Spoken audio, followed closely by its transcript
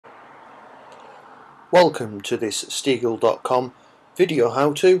Welcome to this Steegle.com video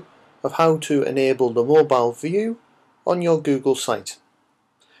how-to of how to enable the mobile view on your Google site.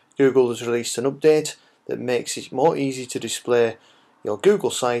 Google has released an update that makes it more easy to display your Google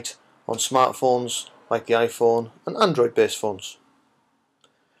site on smartphones like the iPhone and Android based phones.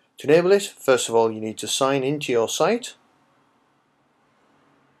 To enable it, first of all you need to sign into your site.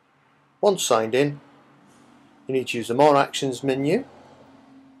 Once signed in, you need to use the More Actions menu,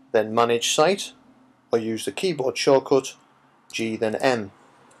 then Manage Site, or use the keyboard shortcut G then M.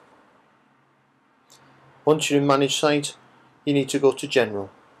 Once you're in Manage Site, you need to go to General.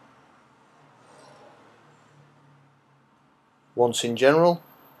 Once in General,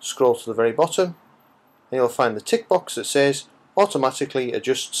 scroll to the very bottom and you'll find the tick box that says Automatically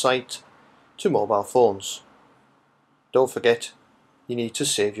Adjust Site to Mobile Phones. Don't forget, you need to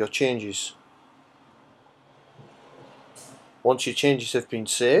save your changes. Once your changes have been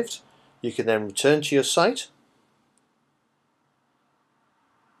saved, you can then return to your site.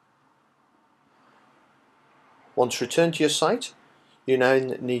 Once returned to your site, you now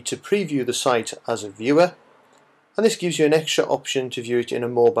need to preview the site as a viewer, and this gives you an extra option to view it in a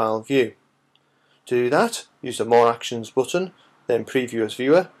mobile view. To do that, use the More Actions button, then Preview as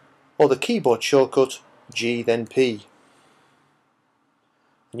Viewer, or the keyboard shortcut G then P.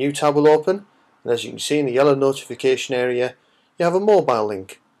 A new tab will open, and as you can see in the yellow notification area, you have a mobile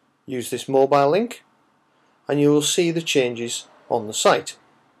link. Use this mobile link and you will see the changes on the site.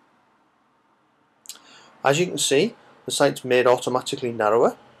 As you can see, the site's made automatically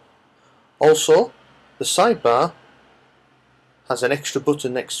narrower. Also, the sidebar has an extra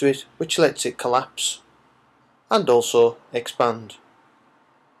button next to it which lets it collapse and also expand.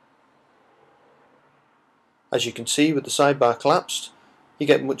 As you can see, with the sidebar collapsed, you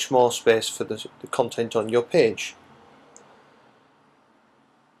get much more space for the content on your page.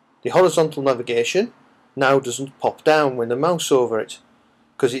 The horizontal navigation now doesn't pop down when the mouse over it,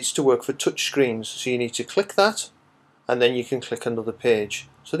 because it's to work for touch screens, so you need to click that and then you can click another page.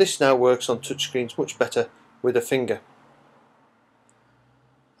 So this now works on touch screens much better with a finger.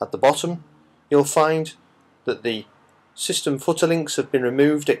 At the bottom you'll find that the system footer links have been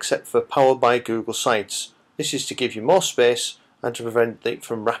removed except for Powered by Google sites. This is to give you more space and to prevent it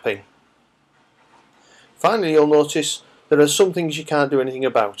from wrapping. Finally, you'll notice there are some things you can't do anything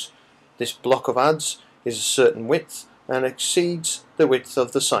about. This block of ads is a certain width and exceeds the width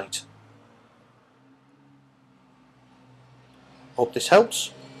of the site. Hope this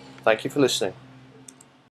helps. Thank you for listening.